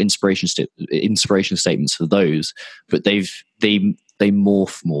I've got inspiration statements for those, but they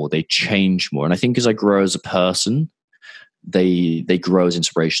morph more, they change more. And I think as I grow as a person, they grow as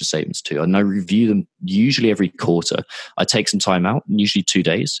inspiration statements too. And I review them usually every quarter. I take some time out, usually 2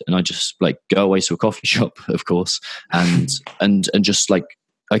 days, and I just like go away to a coffee shop, of course, and just like,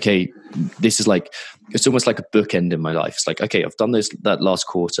 okay, this is like, it's almost like a bookend in my life. It's like, okay, I've done that last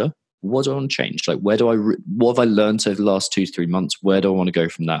quarter. What do I want to change? Like, what have I learned over the last 2 to 3 months? Where do I want to go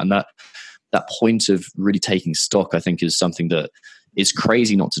from that? And that point of really taking stock, I think, is something that is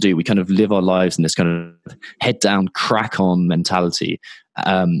crazy not to do. We kind of live our lives in this kind of head down, crack on mentality.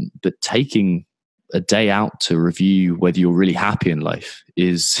 But taking a day out to review whether you're really happy in life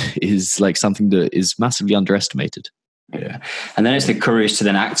is like something that is massively underestimated. Yeah, and then it's the courage to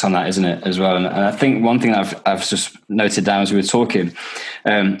then act on that, isn't it, as well? And I think one thing that I've just noted down as we were talking,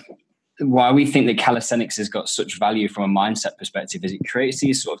 why we think that calisthenics has got such value from a mindset perspective is it creates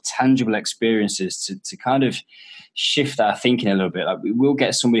these sort of tangible experiences to kind of shift our thinking a little bit. Like, we will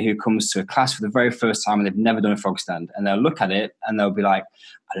get somebody who comes to a class for the very first time and they've never done a frog stand, and they'll look at it and they'll be like,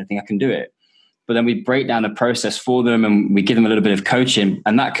 I don't think I can do it. But then we break down the process for them and we give them a little bit of coaching,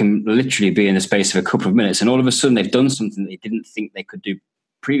 and that can literally be in the space of a couple of minutes. And all of a sudden they've done something that they didn't think they could do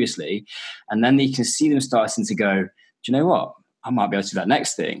previously. And then you can see them starting to go, do you know what? I might be able to do that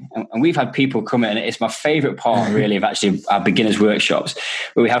next thing. And we've had people come in, and it's my favorite part really of actually our beginners workshops,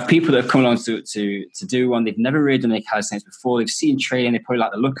 where we have people that have come along to do one. They've never really done any calisthenics before. They've seen training. They probably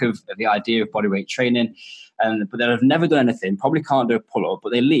like the look of the idea of bodyweight training, but they've never done anything, probably can't do a pull-up,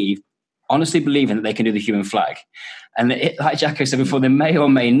 but they leave honestly believing that they can do the human flag. And like Jacko said before, they may or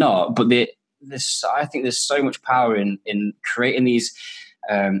may not, but I think there's so much power in creating these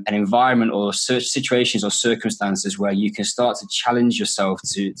an environment or situations or circumstances where you can start to challenge yourself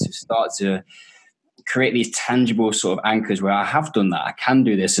to start to create these tangible sort of anchors where I have done that, I can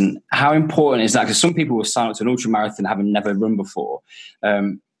do this. And how important is that? Because some people will sign up to an ultra marathon having never run before.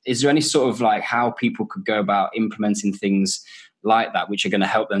 Is there any sort of like how people could go about implementing things like that, which are going to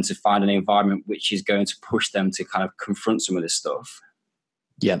help them to find an environment which is going to push them to kind of confront some of this stuff?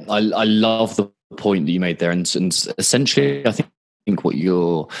 Yeah, I love the point that you made there, and essentially, I think what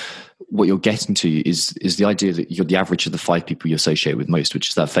you're getting to is the idea that you're the average of the 5 people you associate with most, which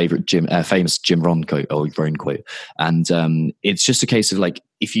is that famous Jim Rohn quote, and it's just a case of like,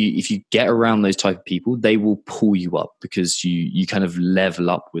 if you get around those type of people, they will pull you up because you kind of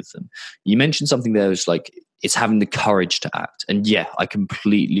level up with them. You mentioned something there was like, it's having the courage to act. And yeah, I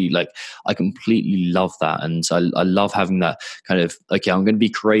completely love that. And I love having that kind of, okay, I'm going to be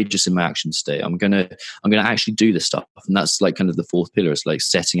courageous in my actions today. I'm going to actually do this stuff. And that's like kind of the 4th pillar. It's like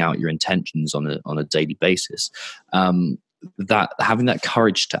setting out your intentions on a daily basis. That having that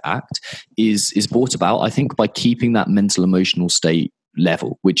courage to act is brought about, I think, by keeping that mental emotional state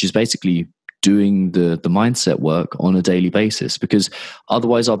level, which is basically doing the mindset work on a daily basis, because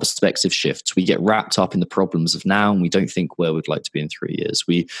otherwise our perspective shifts. We get wrapped up in the problems of now, and we don't think where we'd like to be in 3 years.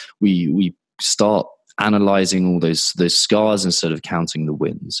 We start analyzing all those scars instead of counting the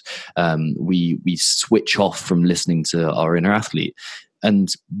wins. We switch off from listening to our inner athlete,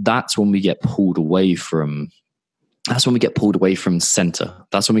 and that's when we get pulled away from. That's when we get pulled away from center.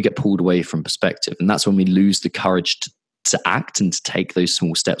 That's when we get pulled away from perspective, and that's when we lose the courage to act and to take those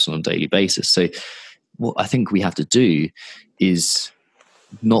small steps on a daily basis. So what I think we have to do is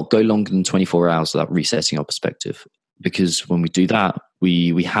not go longer than 24 hours without resetting our perspective, because when we do that,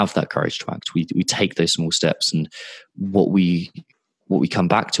 we have that courage to act. We take those small steps, and what we come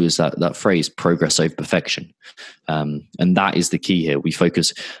back to is that phrase, progress over perfection. And that is the key here. We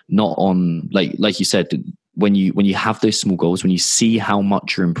focus not on, like you said, when you have those small goals, when you see how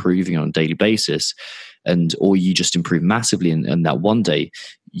much you're improving on a daily basis, or you just improve massively, and that one day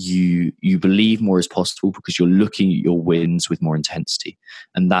you believe more is possible because you're looking at your wins with more intensity.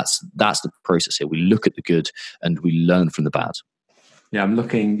 And that's the process here. We look at the good and we learn from the bad. Yeah, I'm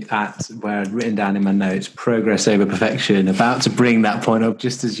looking at where I'd written down in my notes, progress over perfection, about to bring that point up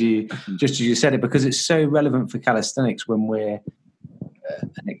just as you said it, because it's so relevant for calisthenics when we're,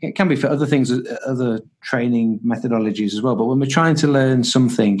 and it can be for other things, other training methodologies as well. But when we're trying to learn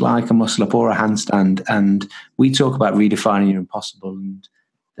something like a muscle up or a handstand, and we talk about redefining your impossible, and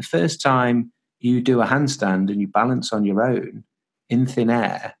the first time you do a handstand and you balance on your own in thin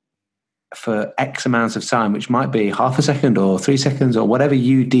air for X amount of time, which might be half a second or 3 seconds or whatever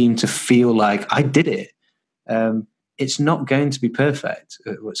you deem to feel like I did it, it's not going to be perfect.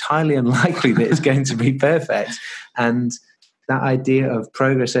 It's highly unlikely that it's going to be perfect. And that idea of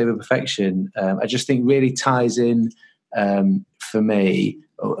progress over perfection, I just think really ties in, for me,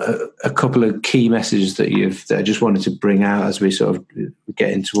 a couple of key messages that I just wanted to bring out as we sort of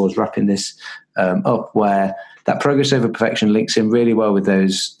get in towards wrapping this up, where that progress over perfection links in really well with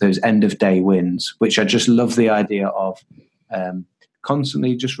those end of day wins, which I just love the idea of,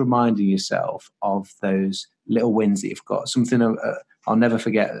 constantly just reminding yourself of those little wins that you've got. Something I'll never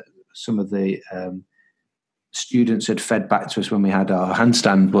forget, some of the students had fed back to us when we had our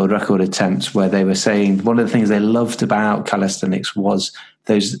handstand world record attempts, where they were saying one of the things they loved about calisthenics was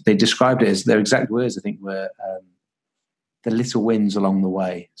they described it as, their exact words I think were, the little wins along the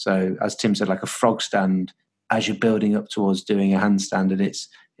way. So as Tim said, like a frog stand as you're building up towards doing a handstand, and it's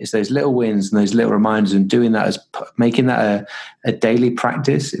those little wins and those little reminders, and doing that, making that a daily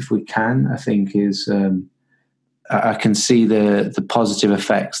practice if we can, I think is, I can see the positive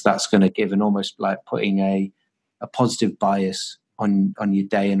effects that's going to give, and almost like putting a positive bias on your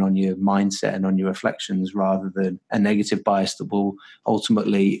day and on your mindset and on your reflections, rather than a negative bias that will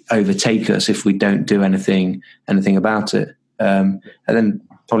ultimately overtake us if we don't do anything about it. And then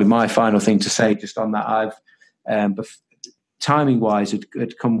probably my final thing to say just on that, I've timing wise,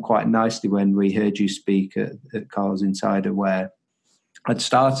 it come quite nicely when we heard you speak at Carl's Insider, where I'd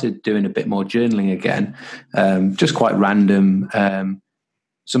started doing a bit more journaling again, just quite random,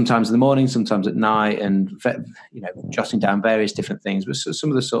 sometimes in the morning, sometimes at night, and jotting down various different things. But some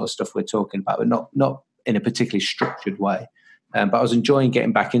of the sort of stuff we're talking about, but not in a particularly structured way. But I was enjoying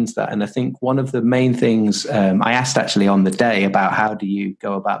getting back into that. And I think one of the main things I asked actually on the day about, how do you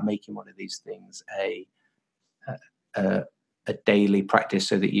go about making one of these things a daily practice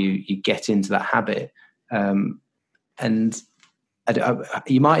so that you get into that habit. And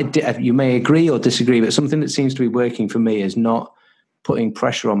you may agree or disagree, but something that seems to be working for me is not putting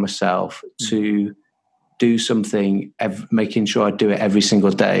pressure on myself to do something, making sure I do it every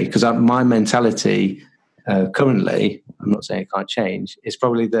single day. Because my mentality currently, I'm not saying it can't change, it's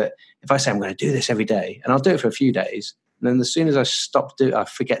probably that if I say I'm going to do this every day, and I'll do it for a few days, and then as soon as I I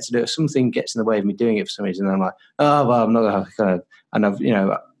forget to do it, something gets in the way of me doing it for some reason, and I'm like, oh, well, I'm not going to, and I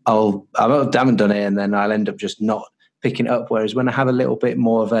haven't done it, and then I'll end up just not picking it up. Whereas when I have a little bit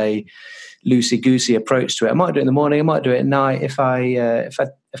more of a loosey-goosey approach to it, I might do it in the morning, I might do it at night. If I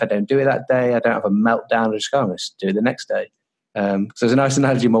don't do it that day, I don't have a meltdown, I just go, let's do it the next day. So there's a nice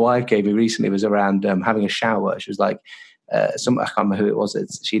analogy my wife gave me recently, was around having a shower. She was like, I can't remember who it was.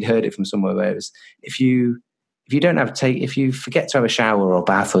 She'd heard it from somewhere, where it was, if you forget to have a shower or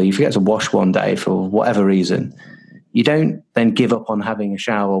bath, or you forget to wash one day for whatever reason, you don't then give up on having a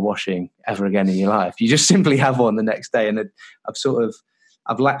shower or washing ever again in your life. You just simply have one the next day. And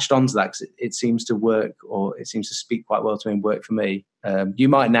I've latched onto that because it seems to work, or it seems to speak quite well to me and work for me. You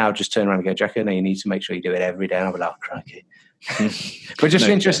might now just turn around and go, Jack, no, you need to make sure you do it every day. And I'll be like, oh, crikey. But just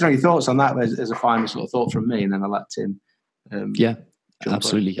interested on your thoughts on that as a final sort of thought from me, and then I'll let Tim. Yeah,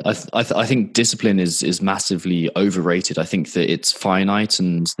 absolutely. I think discipline is massively overrated. I think that it's finite,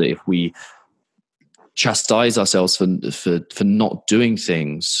 and that if we chastise ourselves for not doing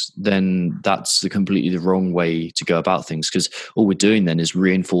things, then that's completely the wrong way to go about things, because all we're doing then is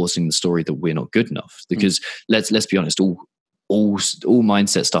reinforcing the story that we're not good enough. Because let's be honest, all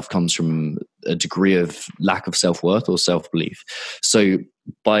mindset stuff comes from a degree of lack of self-worth or self-belief. So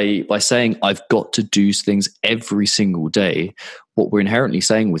by saying I've got to do things every single day, what we're inherently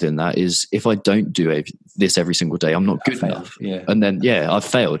saying within that is, if I don't do this every single day, I'm not good enough. Yeah. And then I've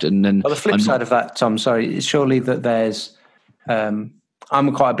failed. And then the flip side of that, Tom, sorry, is surely that there's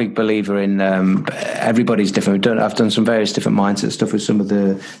I'm quite a big believer in everybody's different. I've done some various different mindset stuff with some of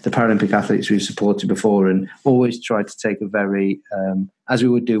the Paralympic athletes we've supported before, and always tried to take a very, as we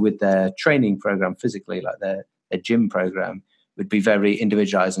would do with their training program physically, like their gym program, would be very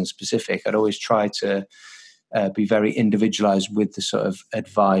individualized and specific. I'd always try to be very individualized with the sort of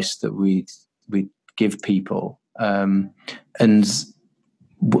advice that we give people.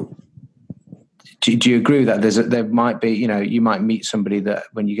 Do you agree with that? There might be, you might meet somebody that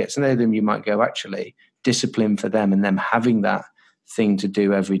when you get to know them, you might go, actually, discipline for them and them having that thing to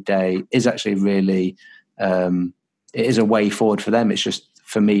do every day is actually really, it is a way forward for them. It's just,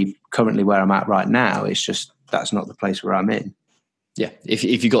 for me, currently where I'm at right now, it's just, that's not the place where I'm in. Yeah, if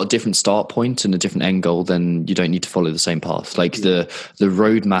you've got a different start point and a different end goal, then you don't need to follow the same path. Like the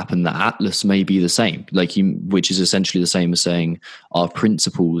roadmap and the atlas may be the same, which is essentially the same as saying our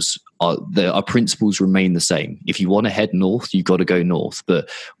principles remain the same. If you want to head north, you've got to go north. But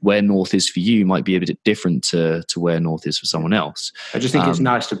where north is for you might be a bit different to where north is for someone else. I just think it's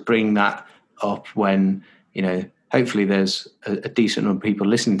nice to bring that up when, hopefully there's a decent number of people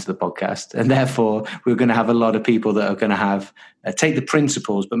listening to the podcast, and therefore we're going to have a lot of people that are going to have take the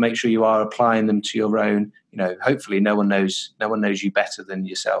principles, but make sure you are applying them to your own. Hopefully no one knows you better than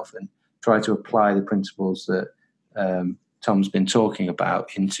yourself, and try to apply the principles that Tom's been talking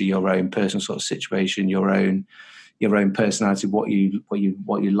about into your own personal sort of situation, your own personality, what you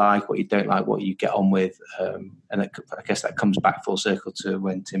like, what you don't like, what you get on with, and I guess that comes back full circle to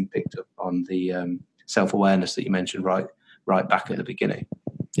when Tim picked up on the self-awareness that you mentioned right back at the beginning.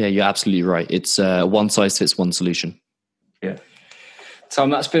 Yeah, you're absolutely right. It's one size fits one solution. Yeah. Tom,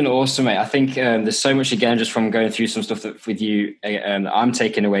 that's been awesome, mate. I think there's so much, again, just from going through some stuff with you, I'm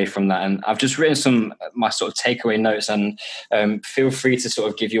taking away from that. And I've just written my sort of takeaway notes, and feel free to sort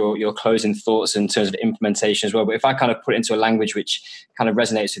of give your closing thoughts in terms of implementation as well. But if I kind of put it into a language which kind of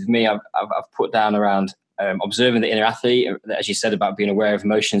resonates with me, I've put down around observing the inner athlete, as you said, about being aware of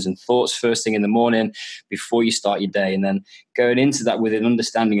emotions and thoughts first thing in the morning before you start your day, and then going into that with an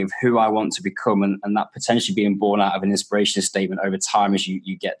understanding of who I want to become, and that potentially being born out of an inspiration statement over time as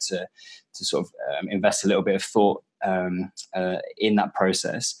you get to sort of invest a little bit of thought in that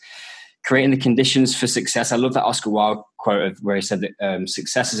process. Creating the conditions for success. I love that Oscar Wilde quote where he said that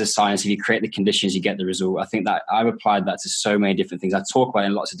success is a science. If you create the conditions, you get the result. I think that I've applied that to so many different things. I talk about it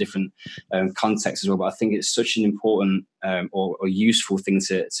in lots of different contexts as well, but I think it's such an important or useful thing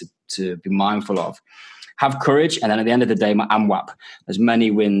to be mindful of. Have courage, and then at the end of the day, my AMWAP, as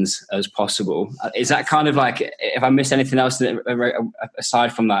many wins as possible. Is that kind of like, if I miss anything else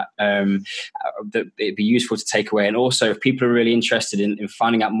aside from that, that it'd be useful to take away? And also, if people are really interested in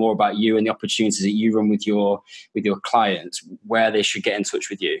finding out more about you and the opportunities that you run with your clients, where they should get in touch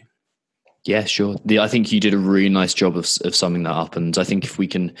with you? Yeah, sure. I think you did a really nice job of summing that up, and I think if we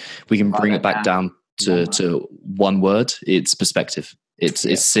can bring it back down to one word, it's perspective. It's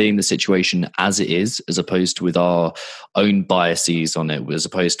seeing the situation as it is, as opposed to with our own biases on it, as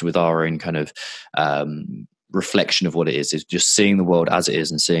opposed to with our own kind of reflection of what it is. It's just seeing the world as it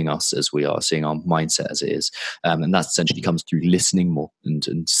is and seeing us as we are, seeing our mindset as it is. And that essentially comes through listening more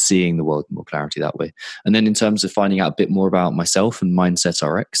and seeing the world with more clarity that way. And then in terms of finding out a bit more about myself and Mindset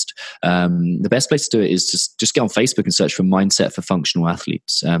RX'd, the best place to do it is just get on Facebook and search for Mindset for Functional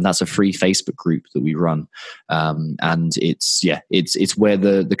Athletes. That's a free Facebook group that we run. And it's where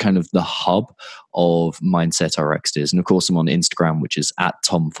the kind of the hub of Mindset RX'd is. And of course, I'm on Instagram, which is at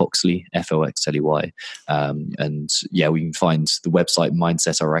Tom Foxley, Foxley. And we can find the website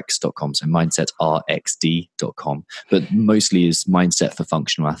mindsetrx.com, so mindsetrxd.com, but mostly is Mindset for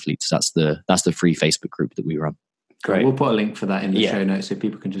Functional Athletes. That's the free Facebook group that we run. Great. We'll put a link for that in the show notes so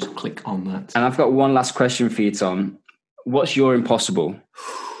people can just click on that. And I've got one last question for you, Tom. What's your impossible?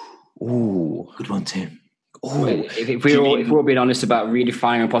 Ooh, good one, Tim. If we're all being honest about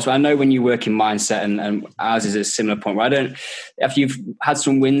redefining impossible, I know when you work in mindset, and ours is a similar point where after you've had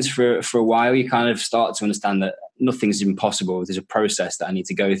some wins for a while, you kind of start to understand that nothing's impossible. There's a process that I need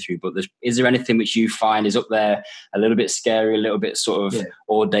to go through. But is there anything which you find is up there a little bit scary, a little bit sort of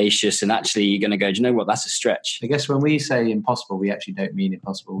audacious, and actually you're going to go, do you know what, that's a stretch? I guess when we say impossible, we actually don't mean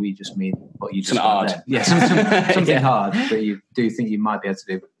impossible. We just mean what you just something hard. There. Yeah, something hard, but you do think you might be able to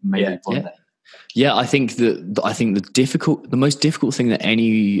do maybe one day. Yeah, I think the most difficult thing that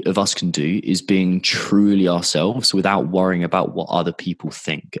any of us can do is being truly ourselves without worrying about what other people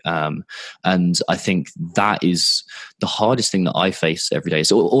think. And I think that is the hardest thing that I face every day.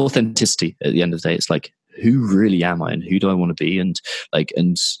 So authenticity at the end of the day, it's like, who really am I and who do I want to be? And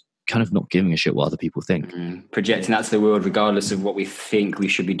kind of not giving a shit what other people think. Projecting that to the world regardless of what we think we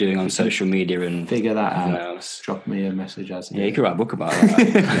should be doing on social media and figure that out. Drop me a message. You could write a book about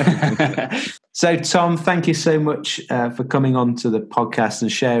that. So Tom, thank you so much for coming on to the podcast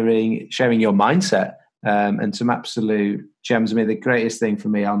and sharing your mindset and some absolute gems. I mean, the greatest thing for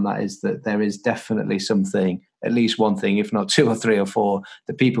me on that is that there is definitely something, at least one thing, if not two or three or four,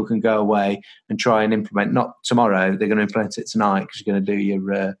 that people can go away and try and implement. Not tomorrow, they're going to implement it tonight because you're going to do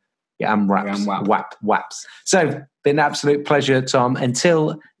your WAPs. So, been an absolute pleasure, Tom.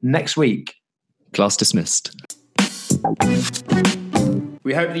 Until next week. Class dismissed.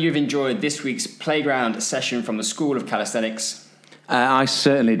 We hope that you've enjoyed this week's playground session from the School of Calisthenics. I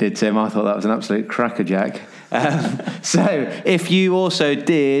certainly did, Tim. I thought that was an absolute crackerjack. So if you also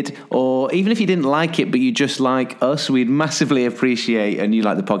did, or even if you didn't like it, but you just like us, we'd massively appreciate, and you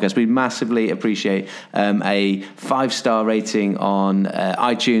like the podcast, we'd massively appreciate a 5-star rating on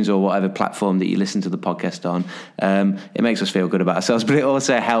iTunes or whatever platform that you listen to the podcast on. It makes us feel good about ourselves, but it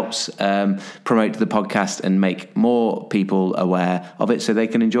also helps promote the podcast and make more people aware of it so they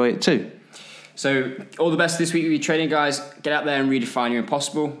can enjoy it too. So all the best this week with your training, guys. Get out there and redefine your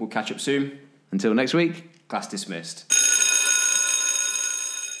impossible. We'll catch up soon. Until next week. Class dismissed.